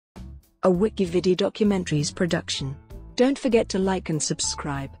a WikiVidi documentaries production. Don't forget to like and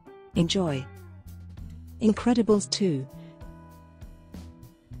subscribe. Enjoy. Incredibles 2.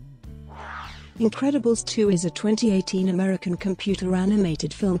 Incredibles 2 is a 2018 American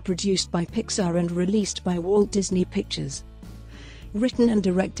computer-animated film produced by Pixar and released by Walt Disney Pictures. Written and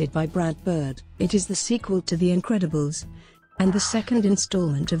directed by Brad Bird, it is the sequel to The Incredibles, and the second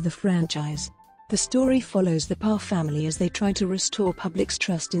installment of the franchise. The story follows the Parr family as they try to restore public's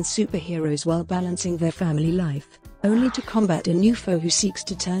trust in superheroes while balancing their family life, only to combat a new foe who seeks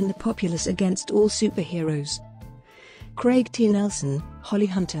to turn the populace against all superheroes. Craig T. Nelson, Holly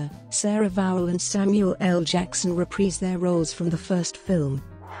Hunter, Sarah Vowell and Samuel L. Jackson reprise their roles from the first film.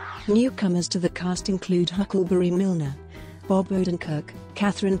 Newcomers to the cast include Huckleberry Milner, Bob Odenkirk,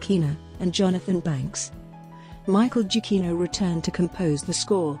 Catherine Keener, and Jonathan Banks. Michael Giacchino returned to compose the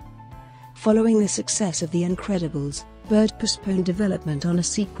score. Following the success of The Incredibles, Bird postponed development on a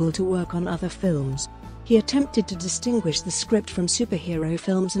sequel to work on other films. He attempted to distinguish the script from superhero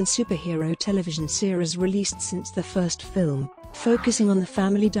films and superhero television series released since the first film, focusing on the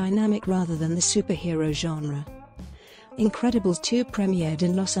family dynamic rather than the superhero genre. Incredibles 2 premiered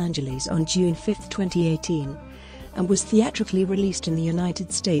in Los Angeles on June 5, 2018, and was theatrically released in the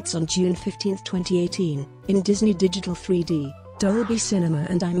United States on June 15, 2018, in Disney Digital 3D, Dolby Cinema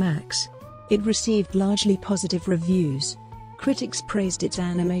and IMAX. It received largely positive reviews. Critics praised its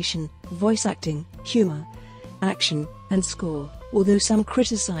animation, voice acting, humor, action, and score, although some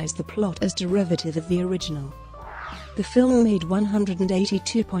criticized the plot as derivative of the original. The film made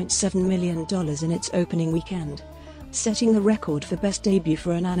 $182.7 million in its opening weekend, setting the record for best debut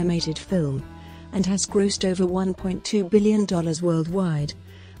for an animated film, and has grossed over $1.2 billion worldwide,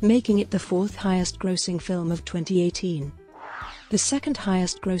 making it the fourth highest-grossing film of 2018. The second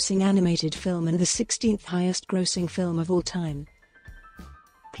highest-grossing animated film and the 16th highest-grossing film of all time.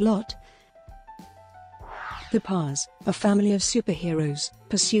 Plot: The Parrs, a family of superheroes,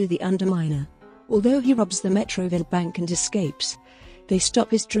 pursue the Underminer. Although he robs the Metroville bank and escapes, they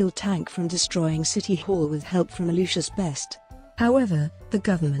stop his drill tank from destroying City Hall with help from Lucius Best. However, the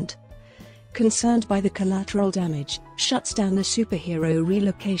government, concerned by the collateral damage, shuts down the superhero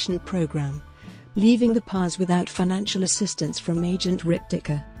relocation program, leaving the Parrs without financial assistance from Agent Rick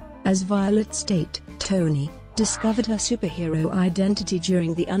Dicker. As Violet State, Tony, discovered her superhero identity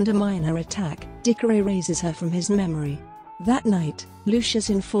during the Underminer attack, Dicker erases her from his memory. That night, Lucius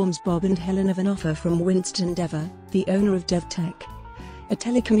informs Bob and Helen of an offer from Winston Dever, the owner of DevTech, a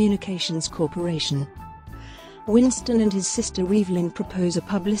telecommunications corporation. Winston and his sister Evelyn propose a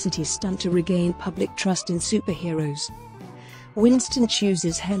publicity stunt to regain public trust in superheroes. Winston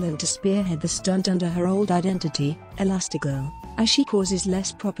chooses Helen to spearhead the stunt under her old identity, Elastigirl, as she causes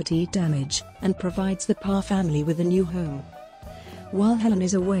less property damage, and provides the Parr family with a new home. While Helen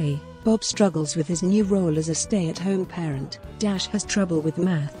is away, Bob struggles with his new role as a stay-at-home parent. Dash has trouble with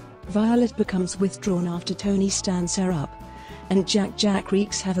math, Violet becomes withdrawn after Tony stands her up, and Jack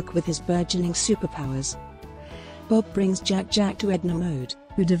wreaks havoc with his burgeoning superpowers. Bob brings Jack to Edna Mode,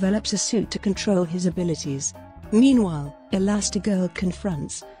 who develops a suit to control his abilities. Meanwhile, Elastigirl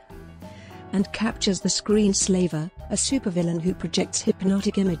confronts and captures the Screenslaver, a supervillain who projects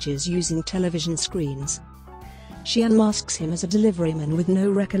hypnotic images using television screens. She unmasks him as a deliveryman with no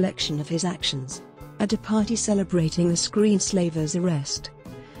recollection of his actions. At a party celebrating the Screenslaver's arrest,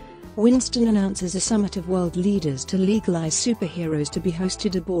 Winston announces a summit of world leaders to legalize superheroes to be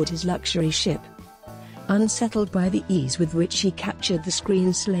hosted aboard his luxury ship. Unsettled by the ease with which he captured the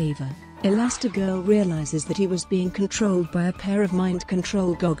Screenslaver, Elastigirl realizes that he was being controlled by a pair of mind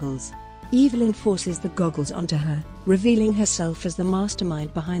control goggles. Evelyn forces the goggles onto her, revealing herself as the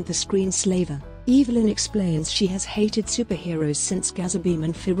mastermind behind the Screenslaver. Evelyn explains she has hated superheroes since Gazabeam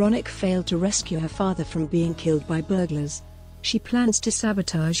and Phironic failed to rescue her father from being killed by burglars. She plans to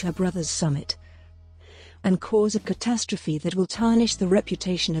sabotage her brother's summit and cause a catastrophe that will tarnish the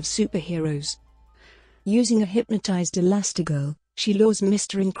reputation of superheroes. Using a hypnotized Elastigirl, she lures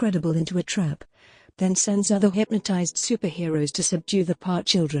Mr. Incredible into a trap, then sends other hypnotized superheroes to subdue the Parr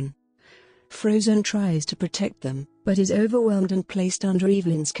children. Frozone tries to protect them, but is overwhelmed and placed under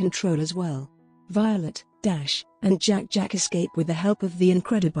Evelyn's control as well. Violet, Dash, and Jack escape with the help of the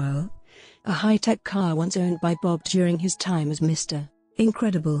Incredible, a high-tech car once owned by Bob during his time as Mr.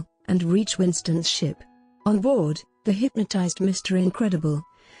 Incredible, and reach Winston's ship. On board, the hypnotized Mr. Incredible,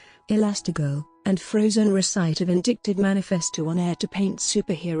 Elastigirl, and Frozone recite a vindictive manifesto on air to paint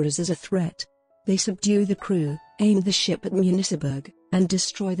superheroes as a threat. They subdue the crew, aim the ship at Municiberg, and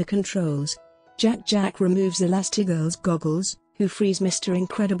destroy the controls. Jack removes Elastigirl's goggles, who frees Mr.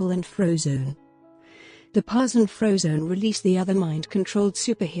 Incredible and Frozone. The Parrs and Frozone release the other mind-controlled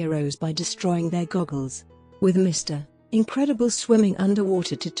superheroes by destroying their goggles. With Mr. Incredible swimming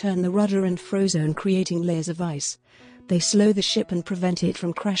underwater to turn the rudder and Frozone creating layers of ice, they slow the ship and prevent it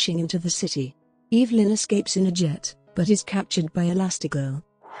from crashing into the city. Evelyn escapes in a jet, but is captured by Elastigirl.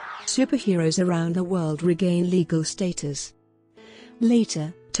 Superheroes around the world regain legal status.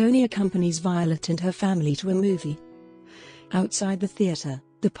 Later, Tony accompanies Violet and her family to a movie. Outside the theater,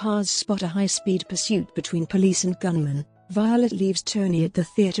 the Parrs spot a high-speed pursuit between police and gunmen. Violet leaves Tony at the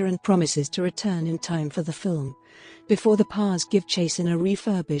theater and promises to return in time for the film, before the Parrs give chase in a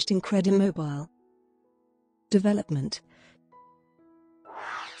refurbished Incredimobile. Development.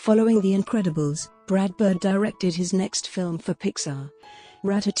 Following The Incredibles, Brad Bird directed his next film for Pixar,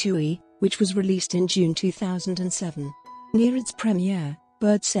 Ratatouille, which was released in June 2007. Near its premiere,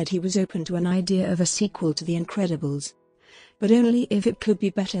 Bird said he was open to an idea of a sequel to The Incredibles, but only if it could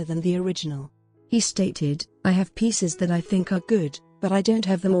be better than the original. He stated, "I have pieces that I think are good, but I don't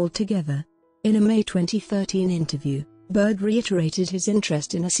have them all together." In a May 2013 interview, Bird reiterated his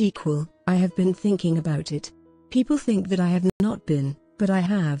interest in a sequel. "I have been thinking about it. People think that I have not been, but I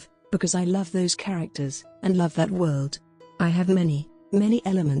have, because I love those characters, and love that world. I have many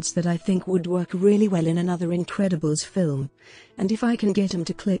elements that I think would work really well in another Incredibles film, and if I can get them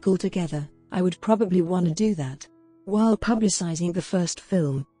to click all together, I would probably want to do that." While publicizing the first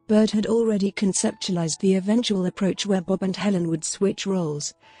film, Bird had already conceptualized the eventual approach where Bob and Helen would switch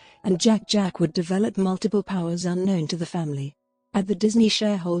roles, and Jack would develop multiple powers unknown to the family. At the Disney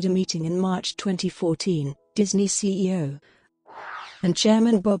shareholder meeting in March 2014, Disney CEO and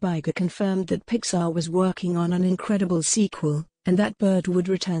Chairman Bob Iger confirmed that Pixar was working on an Incredibles sequel, and that Bird would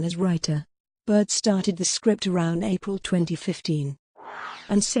return as writer. Bird started the script around April 2015,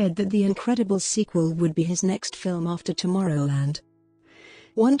 and said that The Incredibles sequel would be his next film after Tomorrowland.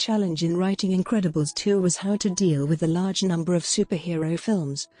 One challenge in writing Incredibles 2 was how to deal with the large number of superhero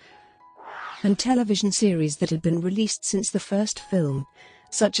films and television series that had been released since the first film,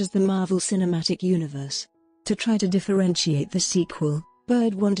 such as the Marvel Cinematic Universe. To try to differentiate the sequel,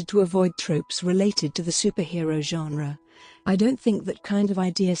 Bird wanted to avoid tropes related to the superhero genre. "I don't think that kind of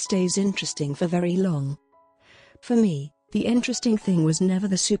idea stays interesting for very long. For me, the interesting thing was never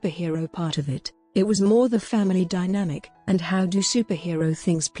the superhero part of it. It was more the family dynamic, and how do superhero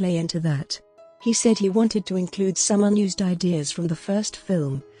things play into that." He said he wanted to include some unused ideas from the first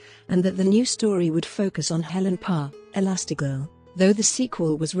film, and that the new story would focus on Helen Parr, Elastigirl. Though the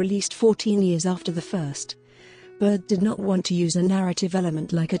sequel was released 14 years after the first, Bird did not want to use a narrative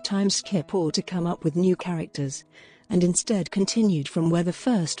element like a time skip or to come up with new characters, and instead continued from where the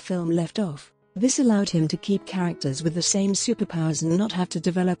first film left off. This allowed him to keep characters with the same superpowers and not have to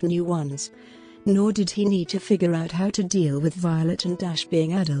develop new ones. Nor did he need to figure out how to deal with Violet and Dash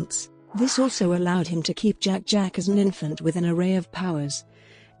being adults. This also allowed him to keep Jack as an infant with an array of powers,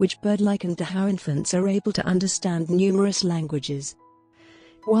 which Bird likened to how infants are able to understand numerous languages.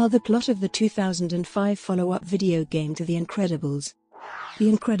 While the plot of the 2005 follow-up video game to The Incredibles,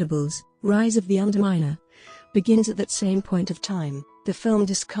 The Incredibles, Rise of the Underminer, begins at that same point of time, the film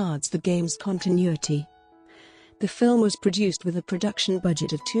discards the game's continuity. The film was produced with a production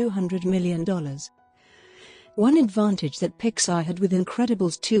budget of $200 million. One advantage that Pixar had with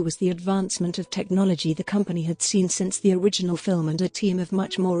Incredibles 2 was the advancement of technology the company had seen since the original film and a team of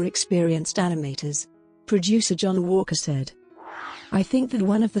much more experienced animators. Producer John Walker said, "I think that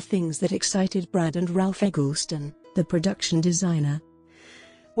one of the things that excited Brad and Ralph Eggleston, the production designer,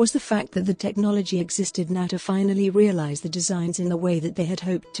 was the fact that the technology existed now to finally realize the designs in the way that they had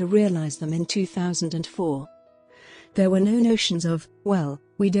hoped to realize them in 2004. There were no notions of, well,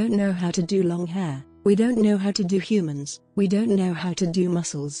 we don't know how to do long hair, we don't know how to do humans, we don't know how to do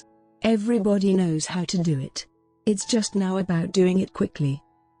muscles. Everybody knows how to do it. It's just now about doing it quickly."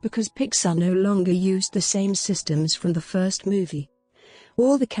 Because Pixar no longer used the same systems from the first movie,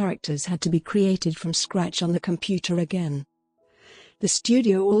 all the characters had to be created from scratch on the computer again. The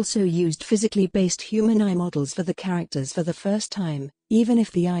studio also used physically based human eye models for the characters for the first time, even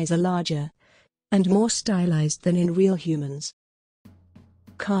if the eyes are larger and more stylized than in real humans.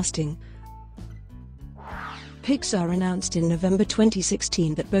 Casting. Pixar announced in November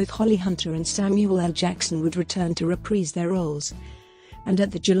 2016 that both Holly Hunter and Samuel L. Jackson would return to reprise their roles, and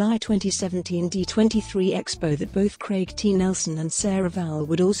at the July 2017 D23 Expo that both Craig T. Nelson and Sarah Vowell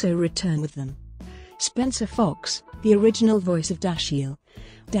would also return with them. Spencer Fox, the original voice of Dashiell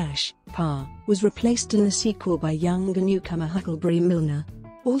Parr, was replaced in the sequel by younger newcomer Huckleberry Milner.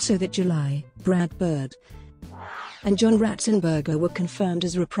 Also that July, Brad Bird and John Ratzenberger were confirmed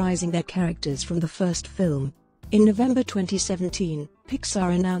as reprising their characters from the first film. In November 2017,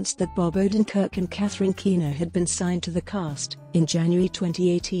 Pixar announced that Bob Odenkirk and Catherine Keener had been signed to the cast. In January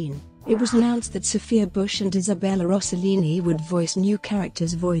 2018, it was announced that Sophia Bush and Isabella Rossellini would voice new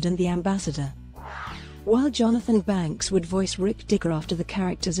characters Void and the Ambassador, while Jonathan Banks would voice Rick Dicker after the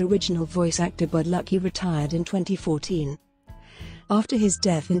character's original voice actor Bud Luckey retired in 2014. After his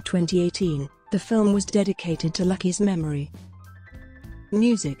death in 2018, the film was dedicated to Luckey's memory.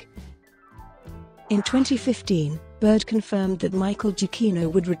 Music. In 2015, Bird confirmed that Michael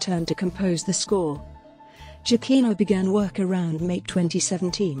Giacchino would return to compose the score. Giacchino began work around May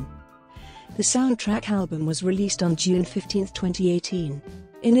 2017. The soundtrack album was released on June 15, 2018.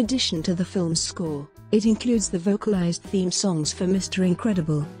 In addition to the film's score, it includes the vocalized theme songs for Mr.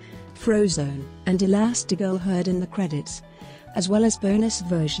 Incredible, Frozone, and Elastigirl heard in the credits, as well as bonus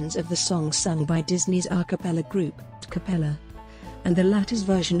versions of the songs sung by Disney's a cappella group, Capella, and the latter's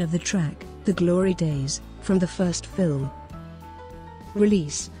version of the track, The Glory Days, from the first film.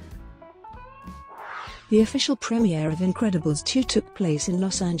 Release. The official premiere of Incredibles 2 took place in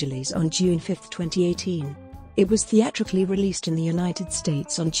Los Angeles on June 5, 2018. It was theatrically released in the United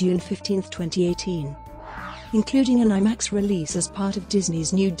States on June 15, 2018, including an IMAX release as part of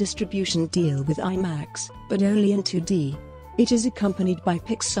Disney's new distribution deal with IMAX, but only in 2D. It is accompanied by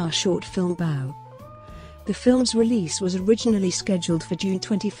Pixar short film Bow. The film's release was originally scheduled for June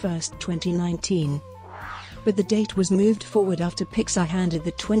 21, 2019, but the date was moved forward after Pixar handed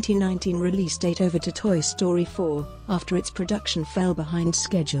the 2019 release date over to Toy Story 4, after its production fell behind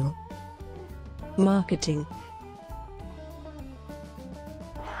schedule. Marketing.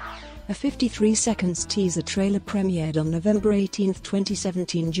 A 53-second teaser trailer premiered on November 18,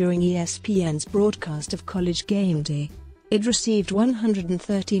 2017 during ESPN's broadcast of College Game Day. It received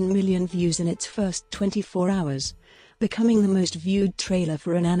 113 million views in its first 24 hours, becoming the most viewed trailer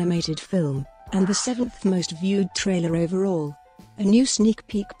for an animated film, and the 7th most viewed trailer overall. A new sneak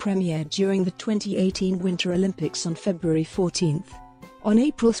peek premiered during the 2018 Winter Olympics on February 14. On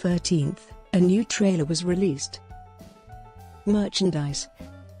April 13, a new trailer was released. Merchandise.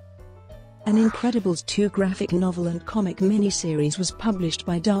 An Incredibles 2 graphic novel and comic miniseries was published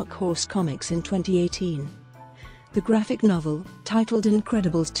by Dark Horse Comics in 2018. The graphic novel, titled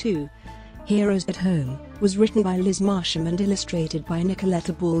Incredibles 2: Heroes at Home, was written by Liz Marsham and illustrated by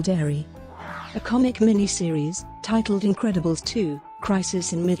Nicoletta Balderi. A comic miniseries, titled Incredibles 2: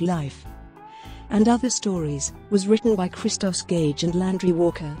 Crisis in Midlife and Other Stories, was written by Christos Gage and Landry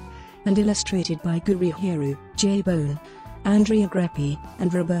Walker, and illustrated by Gurihiru, J. Bone, Andrea Greppi,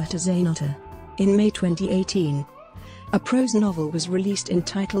 and Roberta Zainotta. In May 2018, a prose novel was released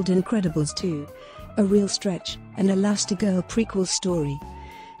entitled Incredibles 2: A Real Stretch, an Elastigirl prequel story,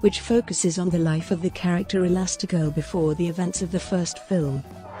 which focuses on the life of the character Elastigirl before the events of the first film.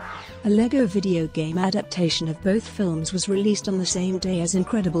 A Lego video game adaptation of both films was released on the same day as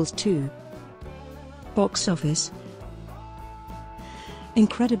Incredibles 2. Box office.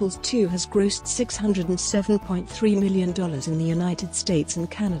 Incredibles 2 has grossed $607.3 million in the United States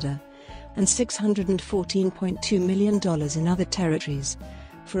and Canada, and $614.2 million in other territories,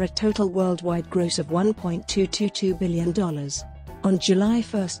 for a total worldwide gross of $1.222 billion. On July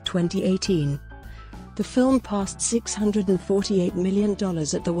 1, 2018, the film passed $648 million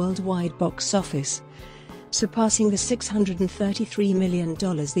at the worldwide box office, surpassing the $633 million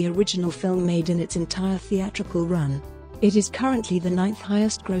the original film made in its entire theatrical run. It is currently the 9th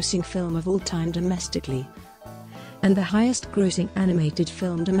highest-grossing film of all time domestically, and the highest-grossing animated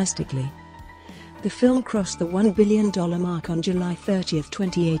film domestically. The film crossed the $1 billion mark on July 30,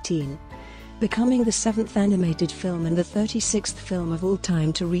 2018, becoming the 7th animated film and the 36th film of all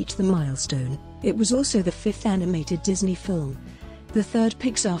time to reach the milestone. It was also the 5th animated Disney film, the 3rd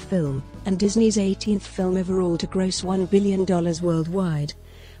Pixar film, and Disney's 18th film overall to gross $1 billion worldwide,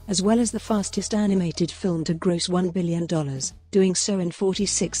 as well as the fastest animated film to gross $1 billion, doing so in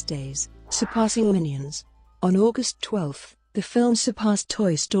 46 days, surpassing Minions. On August 12, the film surpassed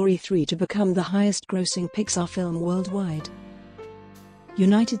Toy Story 3 to become the highest-grossing Pixar film worldwide.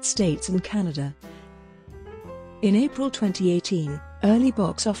 United States and Canada. In April 2018, early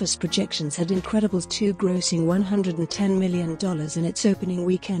box office projections had Incredibles 2 grossing $110 million in its opening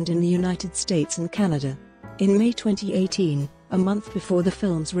weekend in the United States and Canada. In May 2018, a month before the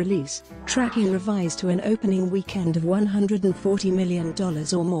film's release, tracking revised to an opening weekend of $140 million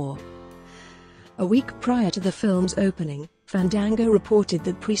or more. A week prior to the film's opening, Fandango reported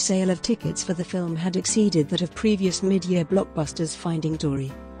that pre-sale of tickets for the film had exceeded that of previous mid-year blockbusters Finding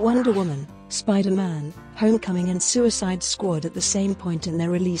Dory, Wonder Woman, Spider-Man, Homecoming and Suicide Squad at the same point in their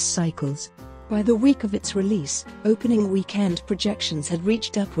release cycles. By the week of its release, opening weekend projections had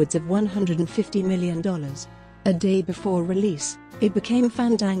reached upwards of $150 million. A day before release, it became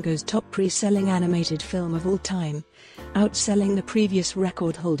Fandango's top pre-selling animated film of all time, outselling the previous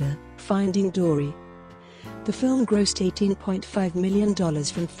record holder, Finding Dory. The film grossed $18.5 million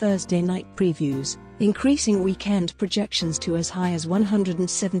from Thursday night previews, increasing weekend projections to as high as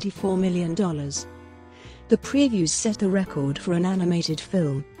 $174 million. The previews set the record for an animated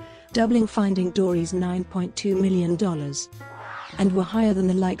film, doubling Finding Dory's $9.2 million, and were higher than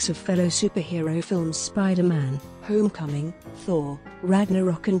the likes of fellow superhero films Spider-Man, Homecoming, Thor,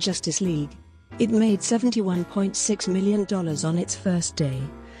 Ragnarok and Justice League. It made $71.6 million on its first day,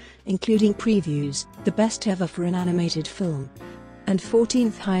 including previews, the best ever for an animated film, and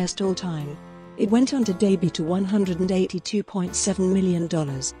 14th highest all-time. It went on to debut to $182.7 million,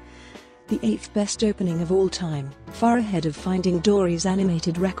 the 8th best opening of all time, far ahead of Finding Dory's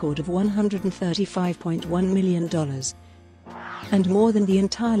animated record of $135.1 million, and more than the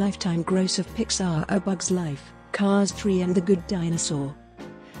entire lifetime gross of Pixar A Bug's Life, Cars 3 and The Good Dinosaur.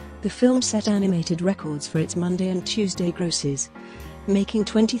 The film set animated records for its Monday and Tuesday grosses, making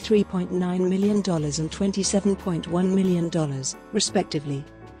 $23.9 million and $27.1 million, respectively.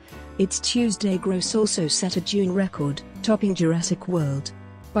 Its Tuesday gross also set a June record, topping Jurassic World.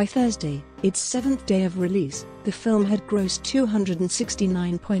 By Thursday, its seventh day of release, the film had grossed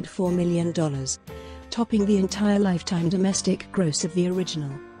 $269.4 million, topping the entire lifetime domestic gross of the original,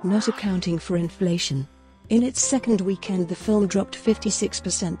 not accounting for inflation. In its second weekend, the film dropped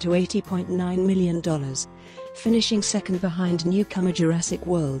 56% to $80.9 million, finishing second behind newcomer Jurassic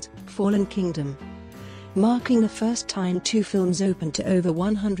World: Fallen Kingdom, marking the first time two films opened to over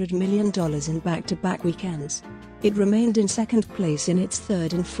 $100 million in back-to-back weekends. It remained in second place in its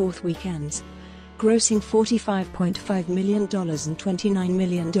third and fourth weekends, grossing $45.5 million and $29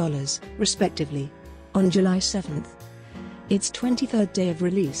 million, respectively. On July 7th, its 23rd day of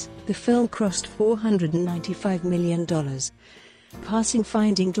release, the film crossed $495 million, passing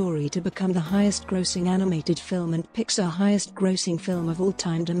Finding Dory to become the highest-grossing animated film and Pixar highest-grossing film of all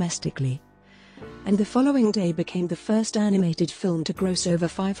time domestically. And the following day became the first animated film to gross over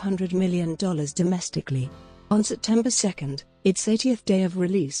 $500 million domestically. On September 2nd, its 80th day of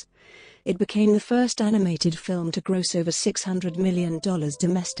release, it became the first animated film to gross over $600 million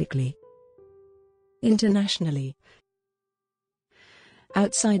domestically. Internationally,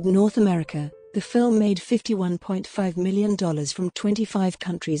 outside North America, the film made $51.5 million from 25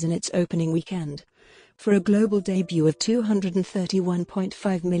 countries in its opening weekend, for a global debut of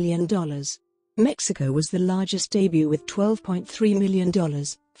 $231.5 million. Mexico was the largest debut with $12.3 million,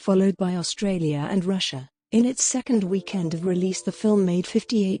 followed by Australia and Russia. In its second weekend of release, the film made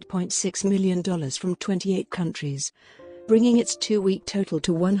 $58.6 million from 28 countries, bringing its two-week total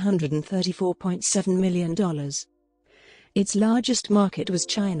to $134.7 million. Its largest market was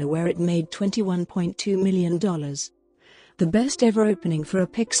China, where it made $21.2 million, the best ever opening for a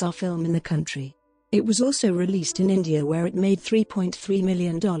Pixar film in the country. It was also released in India, where it made $3.3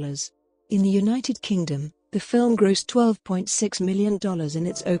 million. In the United Kingdom, the film grossed $12.6 million in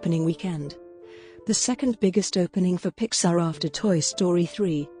its opening weekend, the second biggest opening for Pixar after Toy Story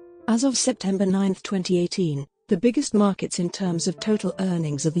 3. As of September 9, 2018, the biggest markets in terms of total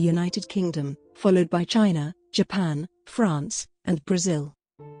earnings are the United Kingdom, followed by China, Japan, France, and Brazil.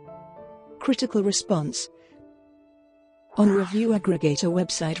 Critical response. On review aggregator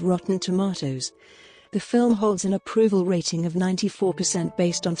website Rotten Tomatoes, the film holds an approval rating of 94%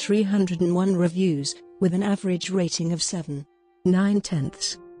 based on 301 reviews, with an average rating of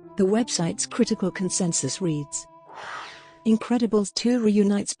 7.9. The website's critical consensus reads: Incredibles 2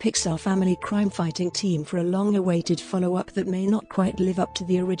 reunites Pixar family crime-fighting team for a long-awaited follow-up that may not quite live up to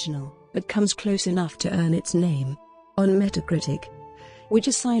the original, but comes close enough to earn its name. On Metacritic, which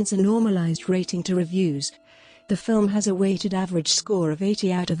assigns a normalized rating to reviews, the film has a weighted average score of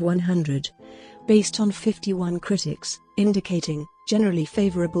 80 out of 100, based on 51 critics, indicating generally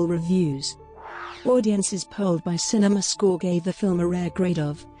favorable reviews. Audiences polled by CinemaScore gave the film a rare grade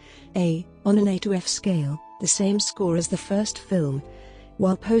of A, on an A to F scale, the same score as the first film,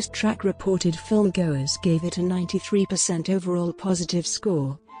 while Post-Track reported filmgoers gave it a 93% overall positive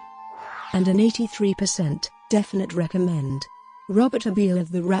score and an 83% definite recommend. Robert Abeel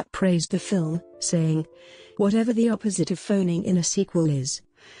of The Wrap praised the film, saying, "Whatever the opposite of phoning in a sequel is,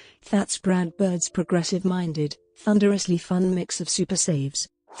 that's Brad Bird's progressive-minded, thunderously fun mix of super saves,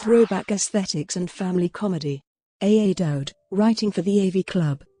 throwback aesthetics and family comedy." A. Dowd, writing for the AV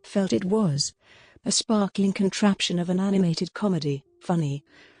Club, felt it was a sparkling contraption of an animated comedy, funny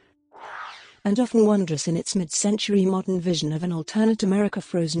and often wondrous in its mid-century modern vision of an alternate America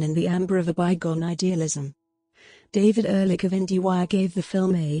frozen in the amber of a bygone idealism. David Ehrlich of IndieWire gave the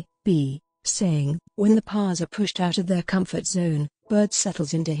film a B saying, "When the Parrs are pushed out of their comfort zone, Bird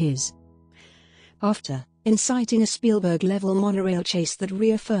settles into his." After, inciting a Spielberg-level monorail chase that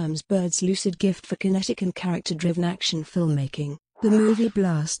reaffirms Bird's lucid gift for kinetic and character-driven action filmmaking, the movie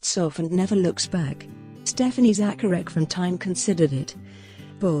blasts off and never looks back. Stephanie Zacharek from Time considered it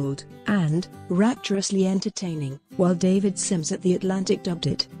bold and rapturously entertaining, while David Sims at The Atlantic dubbed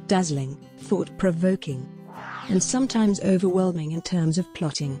it dazzling, thought-provoking, and sometimes overwhelming in terms of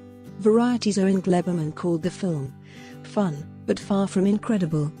plotting. Variety's Owen Gleberman called the film fun, but far from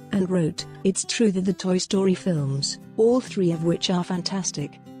incredible, and wrote, "It's true that the Toy Story films, all three of which are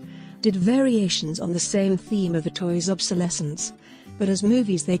fantastic, did variations on the same theme of a toy's obsolescence, but as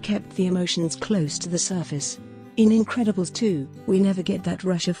movies they kept the emotions close to the surface. In Incredibles 2, we never get that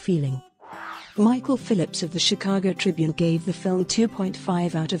rush of feeling." Michael Phillips of the Chicago Tribune gave the film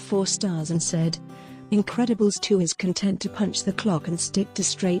 2.5 out of 4 stars and said, "Incredibles 2 is content to punch the clock and stick to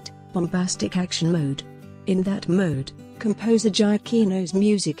straight, bombastic action mode. In that mode, composer Giacchino's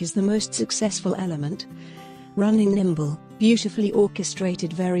music is the most successful element. Running nimble, beautifully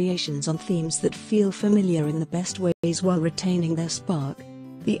orchestrated variations on themes that feel familiar in the best ways while retaining their spark.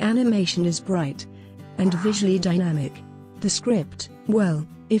 The animation is bright and visually dynamic. The script, well,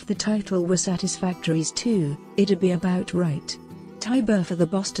 if the title were Satisfactories 2, it'd be about right." Ty Burr for the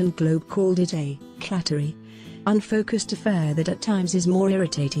Boston Globe called it a clattery, unfocused affair that at times is more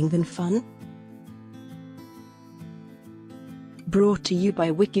irritating than fun. Brought to you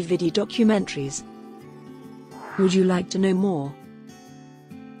by WikiVidi Documentaries. Would you like to know more?